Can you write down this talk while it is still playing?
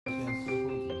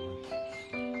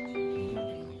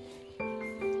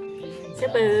小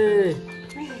宝，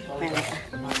来了啊！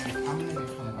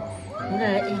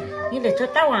你来找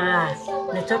大王啊？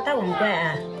来找大王乖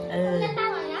啊？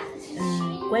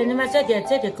乖，你妈这点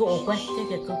够我乖，这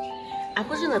点够。啊，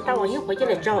不是那大王一回就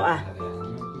来找啊。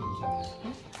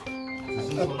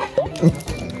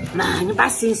妈，你把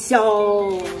心小，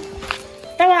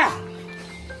大王，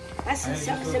把心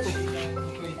小，小宝。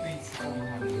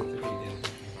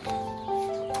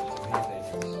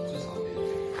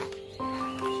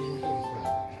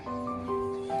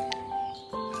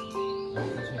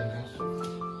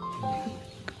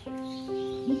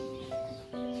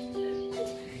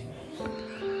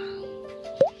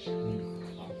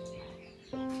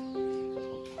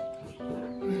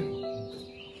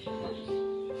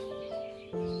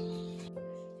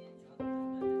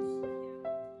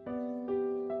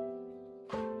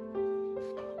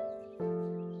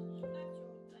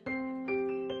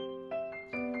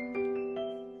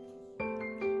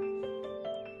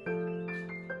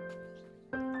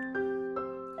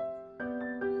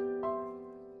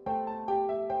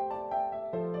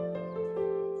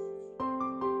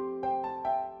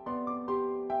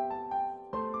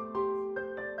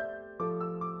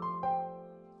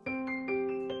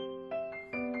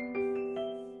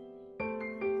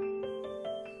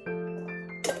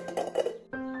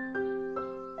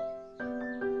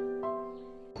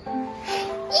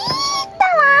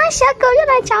 小狗又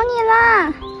来找你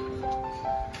啦！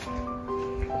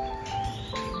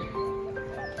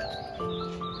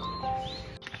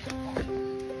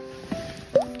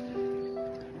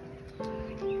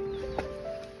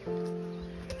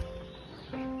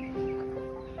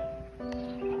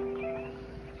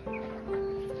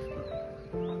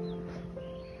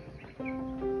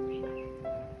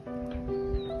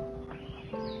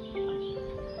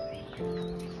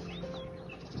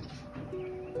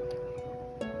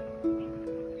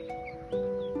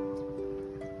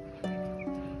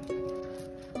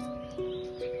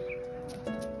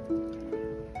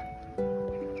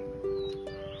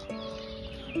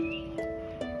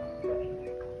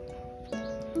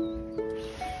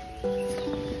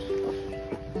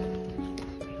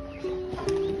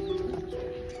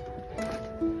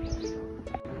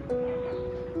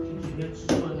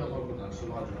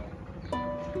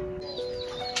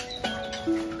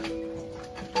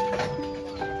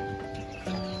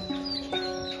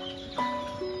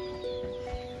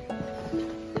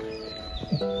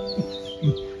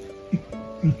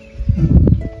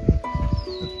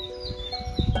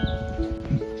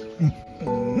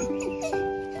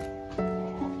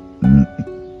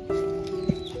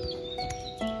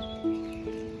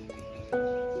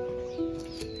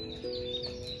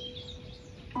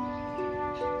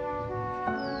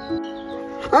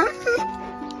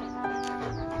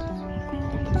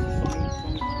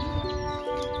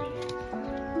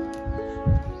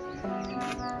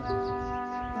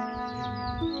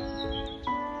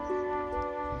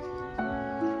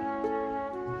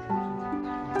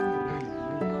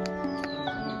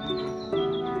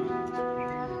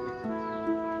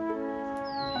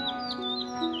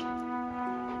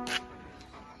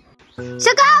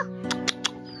小狗，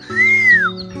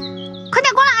快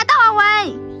点过来，大王喂！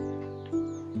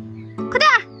快点！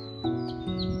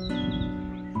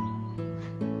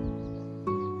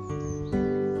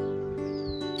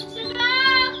小狗，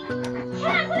过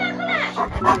来！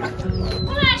过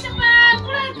来，小狗，过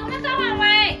来，给我们大王喂！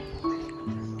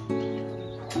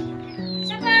小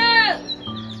狗。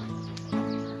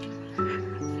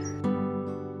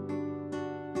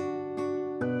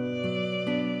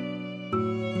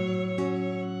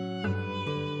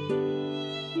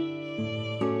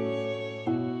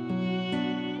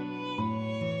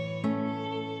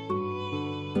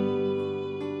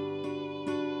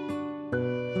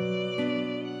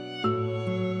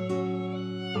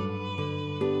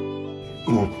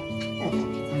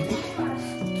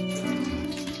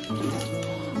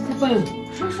小宝，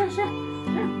上，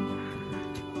来，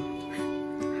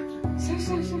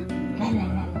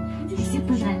小宝，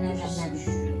来，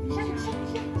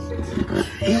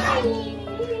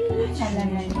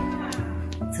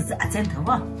这阿枕头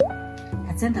哦，阿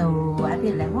枕头阿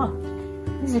别来哦，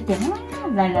你是点啊？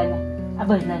来，啊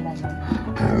不来，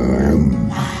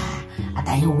阿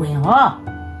大有问哦，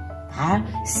他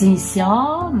心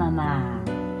小妈妈，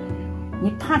你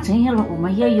胖成样了，我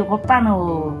们要有个伴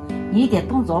喽，你一点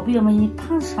动作不要嘛，你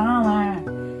胖上啊，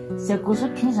小狗是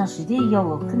平常睡的药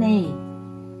哦，可能，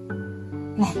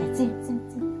来，这。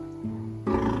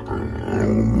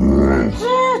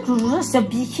这猪猪小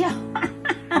鼻涕，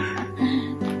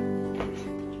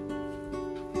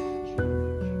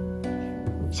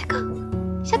小狗，